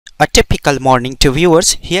A typical morning to viewers.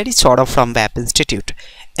 Here is Saurabh from Wapinstitution.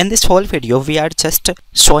 In this whole video, we are just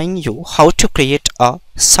showing you how to create a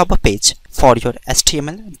sub-page for your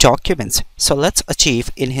HTML documents. So let's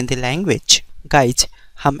achieve in Hindi language. Guys,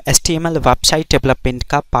 हम HTML website development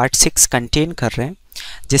का part 6 contain कर रहे हैं,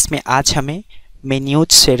 जिसमें आज हमें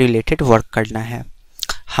menus से related work करना है।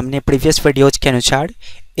 हमने प्रीवियस वीडियोज के अनुसार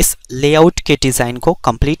इस लेआउट के डिज़ाइन को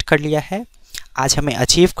कंप्लीट कर लिया है। आज हमें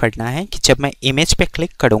अचीव करना है कि जब मैं इमेज पे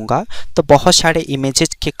क्लिक करूंगा तो बहुत सारे इमेजेस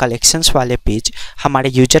के कलेक्शंस वाले पेज हमारे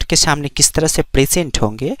यूजर के सामने किस तरह से प्रेजेंट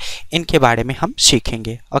होंगे, इनके बारे में हम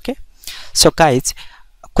सीखेंगे। ओके, सो गाइज,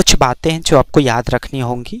 कुछ बातें हैं जो आपको याद रखनी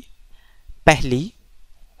होंगी। पहली,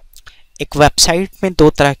 एक वेबसाइट में दो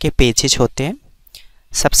तरह के पेजेस होते हैं।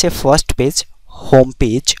 सबसे फर्स्ट पेज होम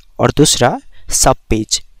पेज और दूसरा सब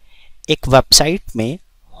पेज। एक वेबसाइट में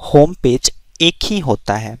होम पेज एक ही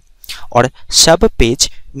होता है और सब पेज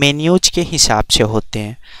मेन्यूज के हिसाब से होते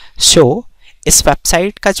हैं। सो इस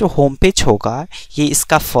वेबसाइट का जो होम पेज होगा ये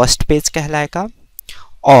इसका फर्स्ट पेज कहलाएगा,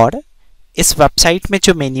 और इस वेबसाइट में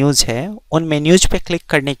जो मेन्यूज है उन मेन्यूज पे क्लिक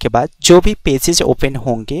करने के बाद जो भी पेजेस ओपन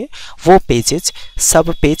होंगे वो पेजेस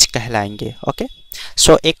सब पेज कहलाएंगे। ओके,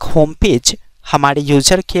 सो एक होम पेज हमारे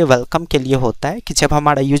यूज़र के वेलकम के लिए होता है कि जब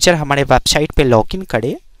हमारा यूज़र हमारे वेबसाइट पे लॉगिन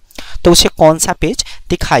करे तो उसे कौन सा पेज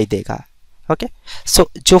दिखाई देगा। ओके, सो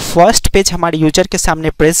जो फर्स्ट पेज हमारे यूजर के सामने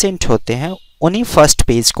प्रेजेंट होते हैं उन्हीं फर्स्ट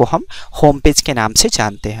पेज को हम होम पेज के नाम से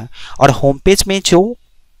जानते हैं। और होम पेज में जो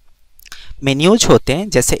मेन्यूज होते हैं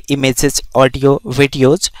जैसे इमेजेस, ऑडियो,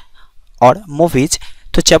 वीडियोज और मूवीज,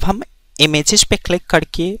 तो जब हम इमेजेस पे क्लिक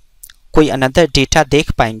करके कोई अनदर डेटा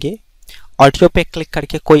देख पाएंगे, ऑडियो पे क्लिक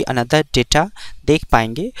करके कोई अनदर डेटा देख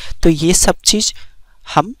पाएंगे, तो ये सब चीज़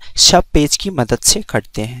हम सब पेज की मदद से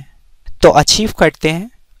करते हैं। तो अचीव करते हैं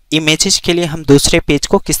इमेजेस के लिए हम दूसरे पेज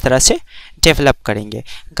को किस तरह से डेवलप करेंगे।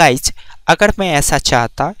 गाइज, अगर मैं ऐसा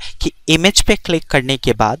चाहता कि इमेज पे क्लिक करने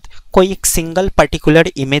के बाद कोई एक सिंगल पर्टिकुलर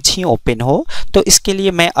इमेज ही ओपन हो, तो इसके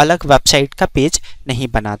लिए मैं अलग वेबसाइट का पेज नहीं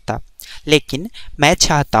बनाता। लेकिन मैं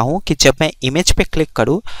चाहता हूं कि जब मैं इमेज पे क्लिक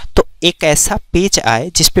करूं तो एक ऐसा पेज आए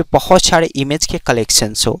जिस पे बहुत सारे इमेज के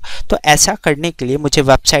कलेक्शंस हो। तो ऐसा करने के लिए मुझे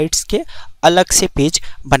वेबसाइट्स के अलग से पेज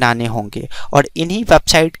बनाने होंगे, और इन्हीं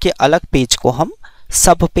वेबसाइट के अलग पेज को हम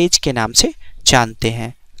सब पेज के नाम से जानते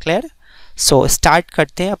हैं। क्लियर? सो स्टार्ट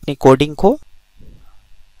करते हैं अपनी कोडिंग को।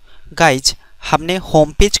 गाइज, हमने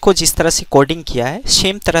होम पेज को जिस तरह से कोडिंग किया है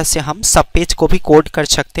सेम तरह से हम सब पेज को भी कोड कर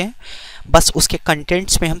सकते हैं, बस उसके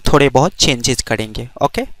कंटेंट्स में हम थोड़े बहुत चेंजेस करेंगे।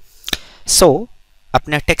 ओके, सो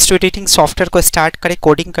अपना टेक्स्ट एडिटिंग सॉफ्टवेयर को स्टार्ट करें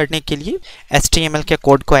कोडिंग करने के लिए। HTML के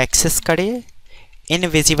कोड को एक्सेस करें,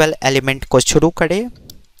 इनविजिबल एलिमेंट को शुरू करें,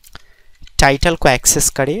 टाइटल को एक्सेस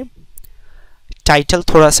करें। टाइटल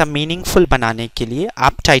थोड़ा सा मीनिंगफुल बनाने के लिए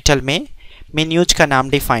आप टाइटल में मेन्यूज का नाम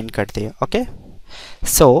डिफाइन कर दें। ओके,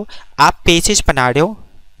 सो आप पेजेस बना रहे हो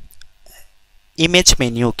इमेज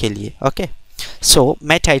मेन्यू के लिए। ओके, सो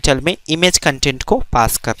मैं टाइटल में इमेज कंटेंट को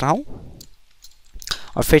पास कर रहा हूँ,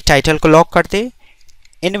 और फिर टाइटल को लॉक कर दे,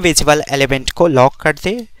 इनविजिबल एलिमेंट को लॉक कर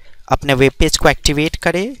दे, अपने वेब पेज को एक्टिवेट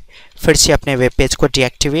करें, फिर से अपने वेब पेज को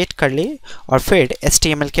डीएक्टिवेट कर ले, और फिर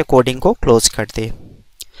HTML के कोडिंग को क्लोज कर दे।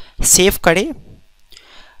 सेव करें।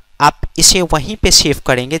 आप इसे वहीं पे सेव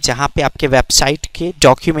करेंगे जहाँ पे आपके वेबसाइट के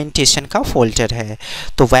डॉक्यूमेंटेशन का फोल्डर है।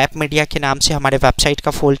 तो वेब मीडिया के नाम से हमारे वेबसाइट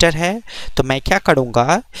का फोल्डर है। तो मैं क्या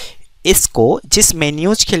करूँगा, इसको जिस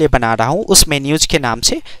मेन्यूज के लिए बना रहा हूँ उस मेन्यूज के नाम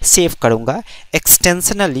से सेव करूँगा।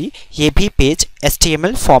 एक्सटेंशनली ये भी पेज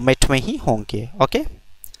HTML फॉर्मेट में ही होंगे। ओके,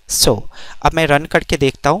 सो अब मैं रन करके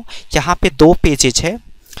देखता हूँ। यहाँ पे दो पेजेज है।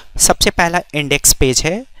 सबसे पहला इंडेक्स पेज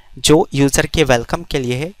है जो यूज़र के वेलकम के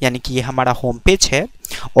लिए है, यानी कि ये हमारा होम पेज है,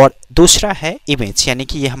 और दूसरा है इमेज, यानी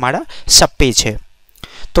कि ये हमारा सब पेज है।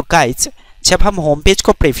 तो गाइज, जब हम होम पेज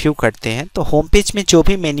को प्रीव्यू करते हैं तो होम पेज में जो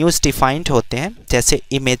भी मेन्यूज डिफाइंड होते हैं जैसे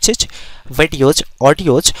इमेजेज, वीडियोज,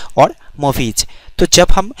 ऑडियोज और मूवीज, तो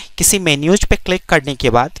जब हम किसी मेन्यूज पे क्लिक करने के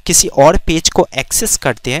बाद किसी और पेज को एक्सेस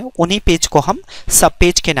करते हैं उन्हीं पेज को हम सब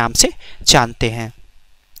पेज के नाम से जानते हैं।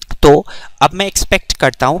 तो अब मैं एक्सपेक्ट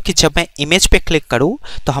करता हूं कि जब मैं इमेज पे क्लिक करूं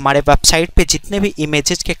तो हमारे वेबसाइट पे जितने भी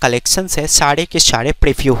इमेजेस के कलेक्शंस है सारे के सारे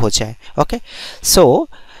प्रीव्यू हो जाए। ओके, सो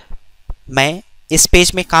मैं इस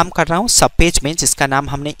पेज में काम कर रहा हूं, सब पेज में, जिसका नाम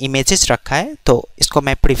हमने इमेजेस रखा है। तो इसको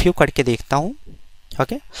मैं प्रीव्यू करके देखता हूं।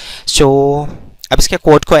 ओके, सो अब इसके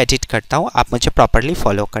कोड को एडिट करता हूं, आप मुझे प्रॉपरली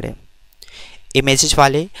फॉलो करें। इमेजेस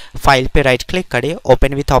वाले फाइल पे राइट क्लिक करें,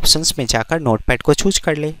 ओपन विथ ऑप्शंस में जाकर नोटपैड को चूज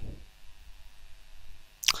कर ले।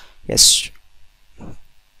 यस,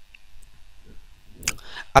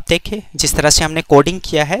 अब देखिए जिस तरह से हमने कोडिंग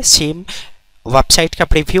किया है सेम वेबसाइट का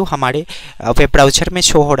प्रीव्यू हमारे वेब ब्राउज़र में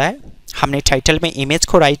शो हो रहा है। हमने टाइटल में इमेज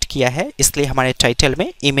को राइट किया है, इसलिए हमारे टाइटल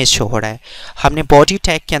में इमेज शो हो रहा है। हमने बॉडी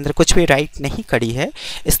टैग के अंदर कुछ भी राइट नहीं करी है,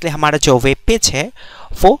 इसलिए हमारा जो वेब पेज है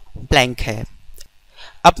वो ब्लैंक है।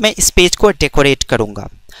 अब मैं इस पेज को डेकोरेट करूँगा।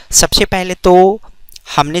 सबसे पहले तो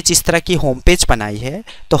हमने जिस तरह की होम पेज बनाई है,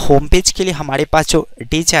 तो होम पेज के लिए हमारे पास जो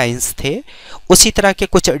डिजाइन्स थे उसी तरह के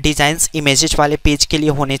कुछ डिजाइन्स इमेजेस वाले पेज के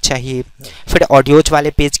लिए होने चाहिए, फिर ऑडियोज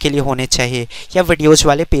वाले पेज के लिए होने चाहिए, या वीडियोज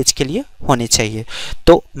वाले पेज के लिए होने चाहिए।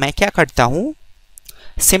 तो मैं क्या करता हूँ,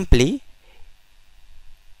 सिंपली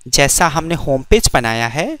जैसा हमने होम पेज बनाया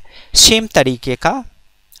है सेम तरीके का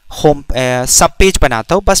होम सब पेज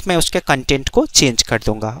बनाता हूँ, बस मैं उसके कंटेंट को चेंज कर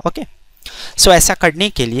दूंगा। ओके, सो ऐसा करने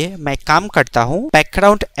के लिए मैं काम करता हूँ,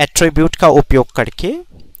 बैकग्राउंड एट्रीब्यूट का उपयोग करके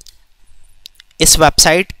इस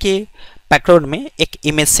वेबसाइट के बैकग्राउंड में एक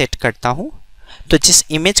इमेज सेट करता हूँ। तो जिस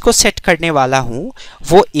इमेज को सेट करने वाला हूँ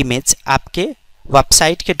वो इमेज आपके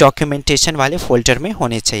वेबसाइट के डॉक्यूमेंटेशन वाले फोल्डर में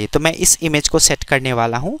होने चाहिए। तो मैं इस इमेज को सेट करने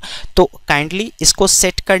वाला हूँ, तो काइंडली इसको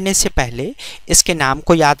सेट करने से पहले इसके नाम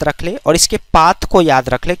को याद रख ले और इसके पाथ को याद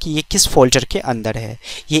रख ले कि ये किस फोल्डर के अंदर है।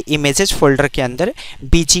 ये इमेजेस फोल्डर के अंदर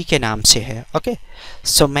बीजी के नाम से है। ओके,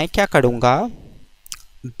 सो मैं क्या करूँगा,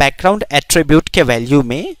 बैकग्राउंड एट्रीब्यूट के वैल्यू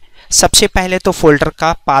में सबसे पहले तो फोल्डर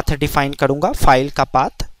का पाथ डिफाइन करूँगा, फाइल का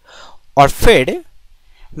पाथ, और फिर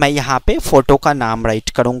मैं यहाँ पे फ़ोटो का नाम राइट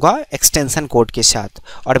करूँगा एक्सटेंशन कोड के साथ,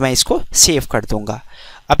 और मैं इसको सेव कर दूँगा।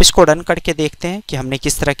 अब इसको रन करके देखते हैं कि हमने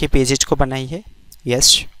किस तरह के पेजेज को बनाई है।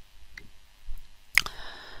 यस,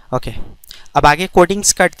 ओके, अब आगे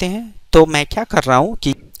कोडिंग्स करते हैं। तो मैं क्या कर रहा हूँ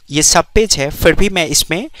कि ये सब पेज है, फिर भी मैं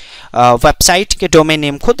इसमें वेबसाइट के डोमेन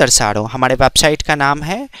नेम को दर्शा रहा हूँ। हमारे वेबसाइट का नाम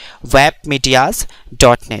है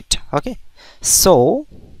wapmedias.net। ओके, सो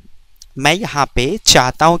मैं यहाँ पे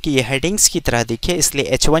चाहता हूँ कि ये हेडिंग्स की तरह दिखे,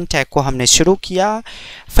 इसलिए H1 टैग को हमने शुरू किया।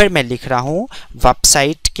 फिर मैं लिख रहा हूँ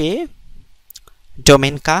वेबसाइट के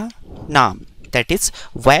डोमेन का नाम, दैट इज़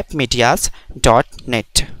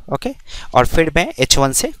wapmedias.net। ओके, और फिर मैं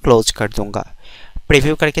H1 से क्लोज कर दूँगा।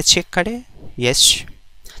 प्रीव्यू करके चेक करें। यस,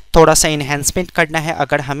 थोड़ा सा इन्हेंसमेंट करना है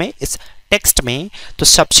अगर हमें इस टेक्स्ट में, तो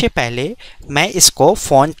सबसे पहले मैं इसको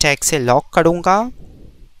फॉन्ट टैग से लॉक करूँगा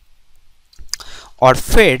और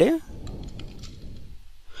फिर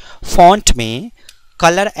फॉन्ट में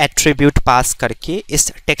कलर एट्रीब्यूट पास करके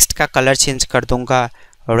इस टेक्स्ट का कलर चेंज कर दूंगा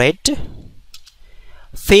रेड।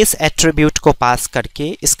 फेस एट्रीब्यूट को पास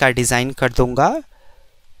करके इसका डिज़ाइन कर दूंगा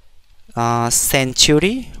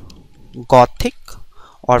सेंचुरी गॉथिक,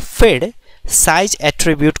 और फिर साइज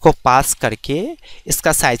एट्रीब्यूट को पास करके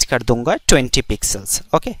इसका साइज कर दूंगा 20 पिक्सल्स।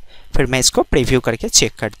 ओके, फिर मैं इसको प्रीव्यू करके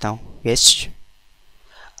चेक करता हूँ। यस,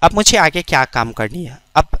 अब मुझे आगे क्या काम करनी है,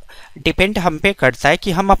 अब डिपेंड हम पे करता है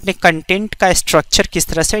कि हम अपने कंटेंट का स्ट्रक्चर किस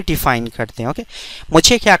तरह से डिफाइन करते हैं। ओके,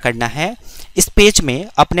 मुझे क्या करना है, इस पेज में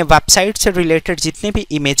अपने वेबसाइट से रिलेटेड जितने भी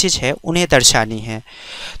इमेजेस हैं उन्हें दर्शानी है।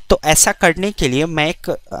 तो ऐसा करने के लिए मैं एक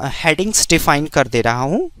हेडिंग्स डिफाइन कर दे रहा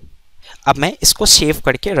हूँ। अब मैं इसको सेव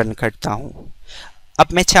करके रन करता हूँ। अब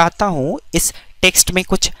मैं चाहता हूँ इस टेक्स्ट में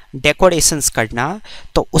कुछ डेकोरेशंस करना,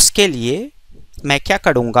 तो उसके लिए मैं क्या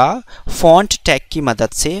करूँगा, फॉन्ट टैग की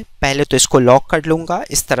मदद से पहले तो इसको लॉक कर लूँगा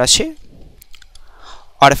इस तरह से,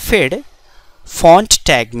 और फिर फॉन्ट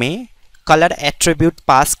टैग में कलर एट्रीब्यूट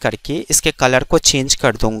पास करके इसके कलर को चेंज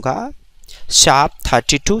कर दूँगा शार्प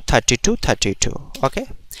 323232। ओके,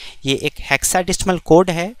 ये एक हेक्साडेसिमल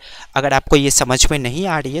कोड है। अगर आपको ये समझ में नहीं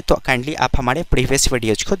आ रही है तो काइंडली आप हमारे प्रीवियस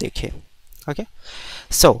वीडियोज को देखें। ओके,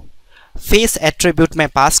 सो फेस एट्रीब्यूट में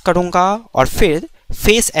पास करूँगा और फिर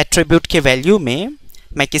फेस एट्रीब्यूट के वैल्यू में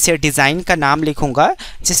मैं किसी डिज़ाइन का नाम लिखूंगा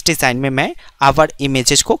जिस डिज़ाइन में मैं आवर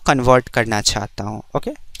इमेजेस को कन्वर्ट करना चाहता हूं।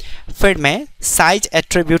 ओके, फिर मैं साइज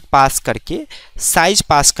एट्रीब्यूट पास करके साइज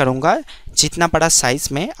पास करूंगा जितना बड़ा साइज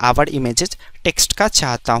में आवर इमेजेस टेक्स्ट का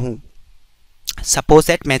चाहता हूं। सपोज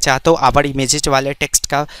दैट मैं चाहता हूँ आवर इमेजेस वाले टेक्स्ट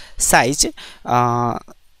का साइज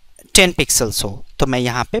 10 पिक्सल्स हो, तो मैं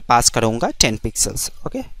यहाँ पे पास करूँगा 10 पिक्सल्स।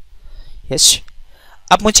 ओके, यस,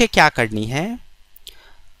 अब मुझे क्या करनी है,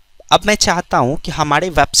 अब मैं चाहता हूँ कि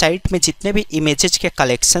हमारे वेबसाइट में जितने भी इमेजेस के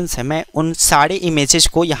कलेक्शंस हैं मैं उन सारे इमेजेस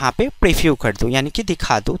को यहाँ पे प्रीव्यू कर दूँ, यानी कि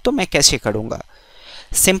दिखा दूँ। तो मैं कैसे करूँगा,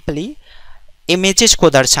 सिंपली इमेजेस को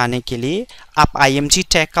दर्शाने के लिए आप img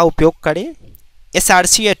टैग का उपयोग करें,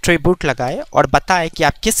 src एट्रीब्यूट लगाए और बताएं कि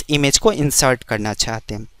आप किस इमेज को इंसर्ट करना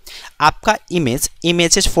चाहते हैं। आपका इमेज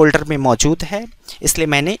इमेजेस फोल्डर में मौजूद है, इसलिए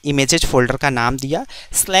मैंने इमेजेस फोल्डर का नाम दिया।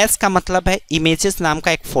 स्लैश का मतलब है इमेजेस नाम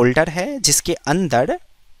का एक फोल्डर है जिसके अंदर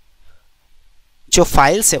जो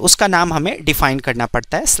फाइल्स है उसका नाम हमें डिफाइन करना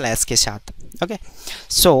पड़ता है स्लैश के साथ। ओके,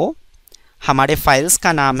 सो हमारे फाइल्स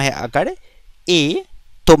का नाम है अगर ए,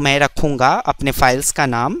 तो मैं रखूँगा अपने फाइल्स का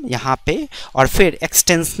नाम यहाँ पे और फिर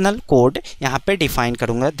एक्सटेंशनल कोड यहाँ पे डिफाइन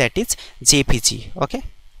करूँगा, दैट इज़ JPG। ओके,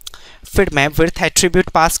 फिर मैं विड्थ एट्रीब्यूट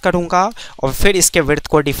पास करूँगा और फिर इसके विड्थ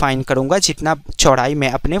को डिफाइन करूँगा जितना चौड़ाई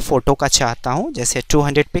मैं अपने फ़ोटो का चाहता हूँ, जैसे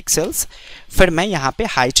 200 पिक्सल्स। फिर मैं यहाँ पे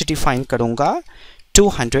हाइट डिफाइन करूँगा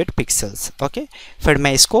 200 पिक्सल्स। ओके, फिर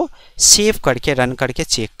मैं इसको सेव करके रन करके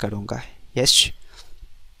चेक करूँगा। यस,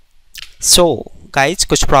 सो गाइज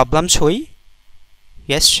कुछ प्रॉब्लम्स हुई।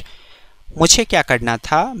 यस, मुझे क्या करना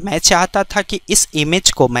था, मैं चाहता था कि इस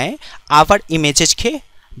इमेज को मैं आवर इमेजेस के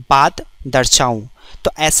बाद दर्शाऊं।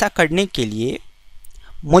 तो ऐसा करने के लिए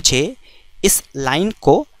मुझे इस लाइन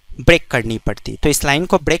को ब्रेक करनी पड़ती। तो इस लाइन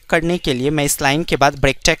को ब्रेक करने के लिए मैं इस लाइन के बाद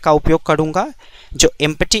ब्रेक टैग का उपयोग करूंगा। जो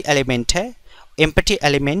एम्प्टी एलिमेंट है, एम्प्टी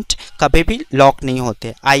एलिमेंट कभी भी लॉक नहीं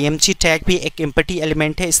होते। IMG टैग भी एक एम्प्टी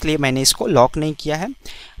एलिमेंट है, इसलिए मैंने इसको लॉक नहीं किया है।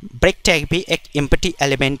 ब्रेक टैग भी एक एम्प्टी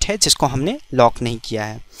एलिमेंट है जिसको हमने लॉक नहीं किया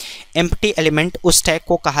है। एम्प्टी एलिमेंट उस टैग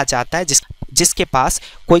को कहा जाता है जिसके पास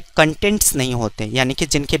कोई कंटेंट्स नहीं होते, यानी कि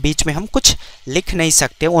जिनके बीच में हम कुछ लिख नहीं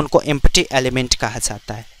सकते, उनको एम्प्टी एलिमेंट कहा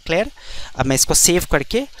जाता है। क्लियर? अब मैं इसको सेव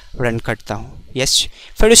करके रन करता हूँ। यस,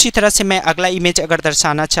 फिर उसी तरह से मैं अगला इमेज अगर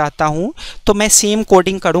दर्शाना चाहता हूँ तो मैं सेम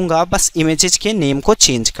कोडिंग करूँगा, बस इमेजेस के नेम को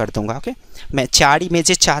चेंज कर दूँगा। ओके, मैं 4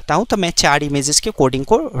 इमेजेस चाहता हूँ तो मैं 4 इमेजेस के कोडिंग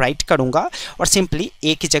को राइट करूँगा और सिंपली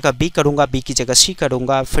A की जगह B करूँगा, B की जगह C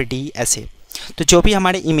करूँगा, फिर D, ऐसे। तो जो भी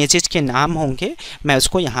हमारे इमेजेस के नाम होंगे मैं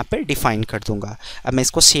उसको यहाँ पर डिफाइन कर दूँगा। अब मैं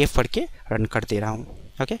इसको सेव करके रन कर दे रहा हूँ।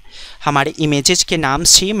 ओके, हमारे इमेजेस के नाम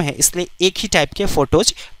सेम है, इसलिए एक ही टाइप के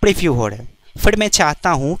फ़ोटोज़ प्रीव्यू हो रहे हैं। फिर मैं चाहता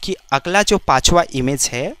हूँ कि अगला जो 5वां इमेज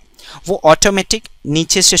है वो ऑटोमेटिक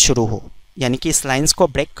नीचे से शुरू हो, यानी कि इस लाइंस को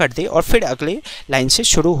ब्रेक कर दे और फिर अगले लाइन से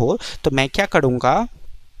शुरू हो। तो मैं क्या करूँगा,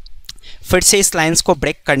 फिर से इस लाइंस को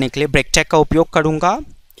ब्रेक करने के लिए ब्रेक टैग का उपयोग करूँगा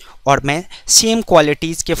और मैं सेम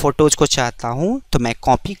क्वालिटीज़ के फ़ोटोज़ को चाहता हूँ तो मैं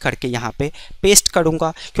कॉपी करके यहाँ पे पेस्ट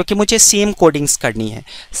करूँगा, क्योंकि मुझे सेम कोडिंग्स करनी है।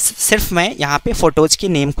 सिर्फ मैं यहाँ पे फ़ोटोज़ के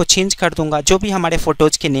नेम को चेंज कर दूँगा। जो भी हमारे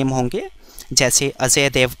फ़ोटोज़ के नेम होंगे, जैसे अजय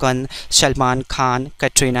देवगन, सलमान खान,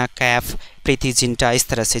 कैटरीना कैफ, प्रीति जिंटा, इस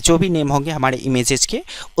तरह से जो भी नेम होंगे हमारे इमेजेस के,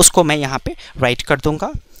 उसको मैं यहाँ पे राइट कर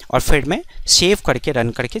दूँगा और फिर मैं सेव करके रन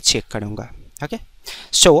करके चेक करूँगा। ओके,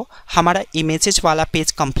 सो हमारा इमेजेस वाला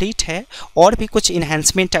पेज कंप्लीट है। और भी कुछ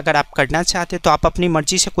इन्हेंसमेंट अगर आप करना चाहते हैं तो आप अपनी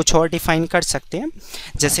मर्जी से कुछ और डिफ़ाइन कर सकते हैं,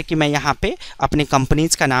 जैसे कि मैं यहाँ पे अपनी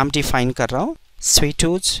कंपनीज़ का नाम डिफ़ाइन कर रहा हूँ,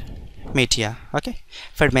 स्वीटूज मीडिया। ओके,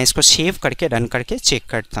 फिर मैं इसको सेव करके रन करके चेक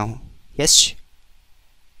करता हूँ। यस,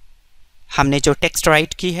 हमने जो टेक्स्ट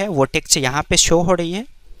राइट की है वो टेक्स्ट यहाँ पे शो हो रही है।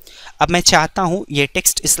 अब मैं चाहता हूँ ये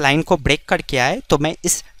टेक्स्ट इस लाइन को ब्रेक करके आए, तो मैं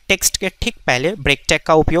इस टेक्स्ट के ठीक पहले ब्रेक टैग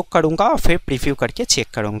का उपयोग करूँगा और फिर प्रीव्यू करके चेक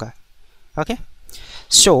करूँगा। ओके,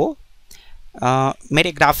 सो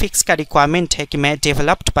मेरे ग्राफिक्स का रिक्वायरमेंट है कि मैं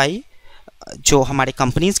डेवलप्ड बाई जो हमारे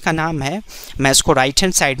कंपनीज़ का नाम है मैं उसको राइट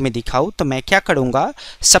हैंड साइड में दिखाऊँ। तो मैं क्या करूँगा,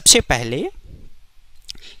 सबसे पहले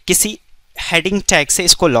किसी हेडिंग टैग से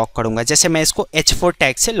इसको लॉक करूँगा। जैसे मैं इसको H4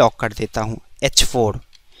 टैग से लॉक कर देता हूँ, H4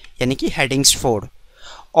 यानी कि हेडिंग्स 4,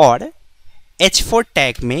 और H4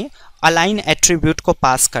 टैग में अलाइन एट्रीब्यूट को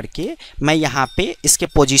पास करके मैं यहाँ पे इसके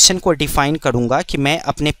पोजीशन को डिफाइन करूँगा कि मैं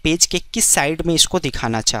अपने पेज के किस साइड में इसको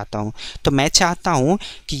दिखाना चाहता हूँ। तो मैं चाहता हूँ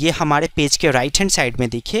कि ये हमारे पेज के राइट हैंड साइड में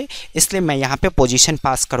दिखे, इसलिए मैं यहाँ पे पोजीशन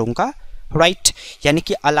पास करूँगा राइट। यानी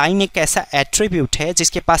कि अलाइन एक ऐसा एट्रीब्यूट है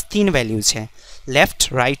जिसके पास 3 वैल्यूज़ हैं, लेफ़्ट,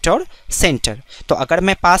 राइट और सेंटर। तो अगर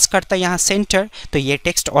मैं पास करता यहाँ सेंटर तो ये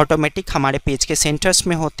टेक्स्ट ऑटोमेटिक हमारे पेज के सेंटर्स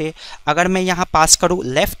में होते। अगर मैं यहाँ पास करूँ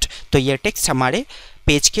लेफ़्ट तो ये टेक्स्ट हमारे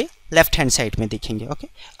पेज के लेफ़्ट हैंड साइड में दिखेंगे। ओके,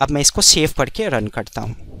 अब मैं इसको सेव करके रन करता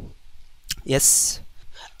हूँ। यस,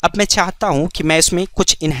 अब मैं चाहता हूँ कि मैं इसमें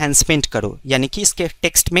कुछ इन्हेंसमेंट करूँ, यानी कि इसके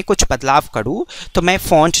टेक्स्ट में कुछ बदलाव करूँ। तो मैं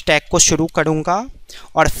फ़ॉन्ट टैग को शुरू करूँगा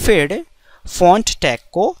और फिर फ़ॉन्ट टैग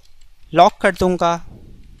को लॉक कर दूँगा।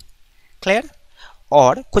 क्लियर?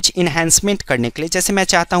 और कुछ इन्हेंसमेंट करने के लिए, जैसे मैं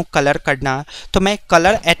चाहता हूँ कलर करना, तो मैं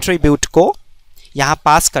कलर एट्रीब्यूट को यहाँ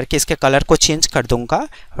पास करके इसके कलर को चेंज कर दूँगा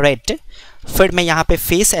रेड। फिर मैं यहाँ पे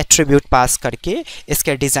फेस एट्रीब्यूट पास करके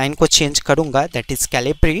इसके डिज़ाइन को चेंज करूँगा, दैट इज़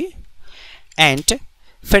कैलिब्री। एंड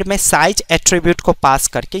फिर मैं साइज एट्रीब्यूट को पास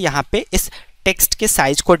करके यहाँ पे इस टेक्स्ट के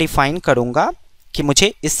साइज को डिफाइन करूँगा कि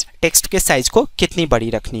मुझे इस टेक्स्ट के साइज को कितनी बड़ी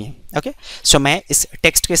रखनी है। ओके, सो मैं इस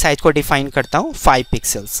टेक्स्ट के साइज को डिफाइन करता हूँ 5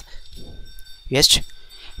 पिक्सल्स। यस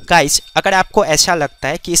गाइज, अगर आपको ऐसा लगता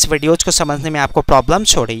है कि इस वीडियोज़ को समझने में आपको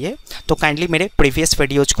प्रॉब्लम्स हो रही है तो काइंडली मेरे प्रीवियस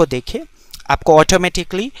वीडियोज़ को देखें। आपको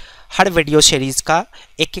ऑटोमेटिकली हर वीडियो सीरीज़ का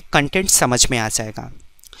एक एक कंटेंट समझ में आ जाएगा।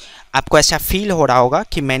 आपको ऐसा फील हो रहा होगा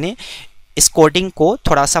कि मैंने इस कोडिंग को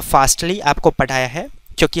थोड़ा सा फास्टली आपको पढ़ाया है,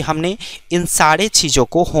 क्योंकि हमने इन सारे चीज़ों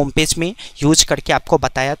को होम पेज में यूज करके आपको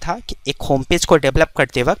बताया था कि एक होम पेज को डेवलप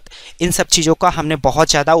करते वक्त इन सब चीज़ों का हमने बहुत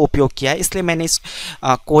ज़्यादा उपयोग किया है, इसलिए मैंने इस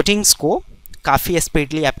कोडिंग्स को काफ़ी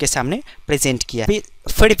स्पीडली आपके सामने प्रेजेंट किया।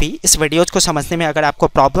 फिर भी इस वीडियोज को समझने में अगर आपको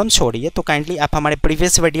प्रॉब्लम्स हो रही है तो काइंडली आप हमारे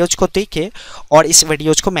प्रीवियस वीडियोज को देखें और इस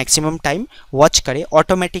वीडियोज को मैक्सिमम टाइम वॉच करें,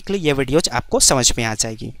 ऑटोमेटिकली ये वीडियोज आपको समझ में आ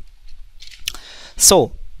जाएगी।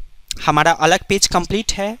 सो हमारा अलग पेज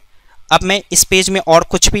कंप्लीट है। अब मैं इस पेज में और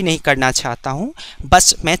कुछ भी नहीं करना चाहता हूँ,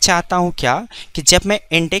 बस मैं चाहता हूँ क्या कि जब मैं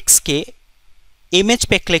इंडेक्स के इमेज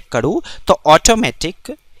पे क्लिक करूँ तो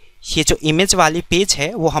ऑटोमेटिक ये जो इमेज वाली पेज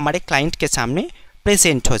है वो हमारे क्लाइंट के सामने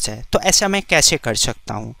प्रेजेंट हो जाए। तो ऐसा मैं कैसे कर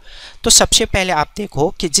सकता हूँ? तो सबसे पहले आप देखो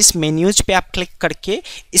कि जिस मेन्यूज पे आप क्लिक करके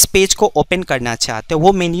इस पेज को ओपन करना चाहते हो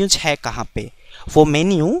वो मेन्यूज है कहाँ पे? वो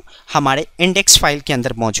मेन्यू हमारे इंडेक्स फाइल के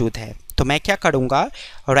अंदर मौजूद है। तो मैं क्या करूँगा,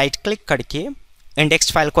 राइट क्लिक करके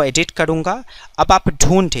इंडेक्स फाइल को एडिट करूँगा। अब आप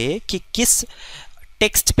ढूंढे कि किस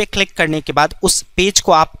टेक्स्ट पे क्लिक करने के बाद उस पेज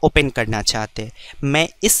को आप ओपन करना चाहते हैं। मैं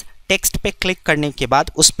इस टेक्स्ट पे क्लिक करने के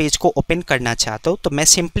बाद उस पेज को ओपन करना चाहता हूँ, तो मैं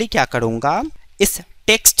सिंपली क्या करूँगा, इस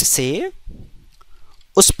टेक्स्ट से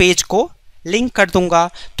उस पेज को लिंक कर दूंगा।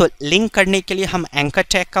 तो लिंक करने के लिए हम एंकर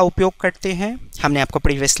टैग का उपयोग करते हैं, हमने आपको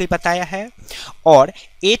प्रीवियसली बताया है। और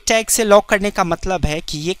ए टैग से लॉक करने का मतलब है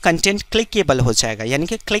कि ये कंटेंट क्लिकेबल हो जाएगा, यानी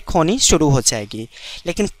कि क्लिक होनी शुरू हो जाएगी।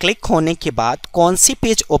 लेकिन क्लिक होने के बाद कौन सी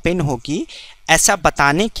पेज ओपन होगी ऐसा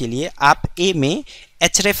बताने के लिए आप ए में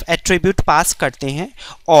href एट्रीब्यूट पास करते हैं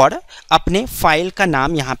और अपने फाइल का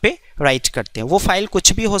नाम यहाँ पे राइट करते हैं। वो फाइल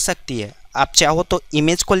कुछ भी हो सकती है, आप चाहो तो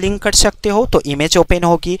इमेज को लिंक कर सकते हो तो इमेज ओपन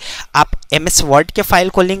होगी, आप MS वर्ड के फाइल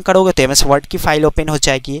को लिंक करोगे तो MS वर्ड की फाइल ओपन हो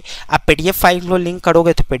जाएगी, आप PDF फाइल को लिंक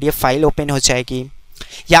करोगे तो PDF फाइल ओपन हो जाएगी,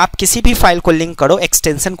 या आप किसी भी फाइल को लिंक करो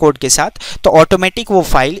एक्सटेंशन कोड के साथ तो ऑटोमेटिक वो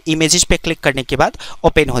फाइल इमेजेस पे क्लिक करने के बाद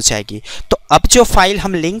ओपन हो जाएगी। तो अब जो फाइल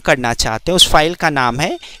हम लिंक करना चाहते हैं उस फाइल का नाम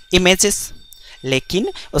है इमेजेस,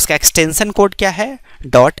 लेकिन उसका एक्सटेंशन कोड क्या है,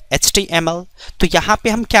 .html। तो यहाँ पे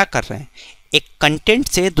हम क्या कर रहे हैं, एक कंटेंट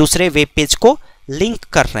से दूसरे वेब पेज को लिंक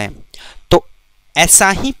कर रहे हैं। तो ऐसा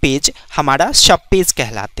ही पेज हमारा सब पेज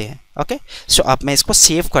कहलाते हैं। ओके, सो अब मैं इसको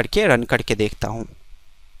सेव करके रन करके देखता हूँ।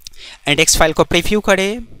 इंडेक्स फाइल को प्रीव्यू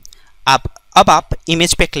करें। अब आप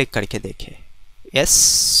इमेज पे क्लिक करके देखें। Yes,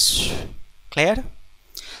 clear.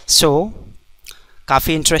 सो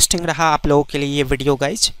काफ़ी इंटरेस्टिंग रहा आप लोगों के लिए ये वीडियो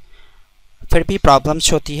गाइज। फिर भी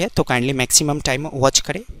प्रॉब्लम्स होती है तो काइंडली मैक्सिमम टाइम वॉच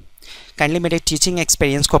करें। काइंडली मेरे टीचिंग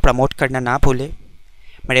एक्सपीरियंस को प्रमोट करना ना भूलें,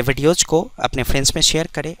 मेरे वीडियोज़ को अपने फ्रेंड्स में शेयर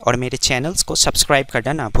करें और मेरे चैनल्स को सब्सक्राइब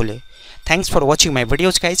करना ना भूलें। Thanks for watching my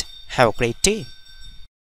videos guys. Have a great day.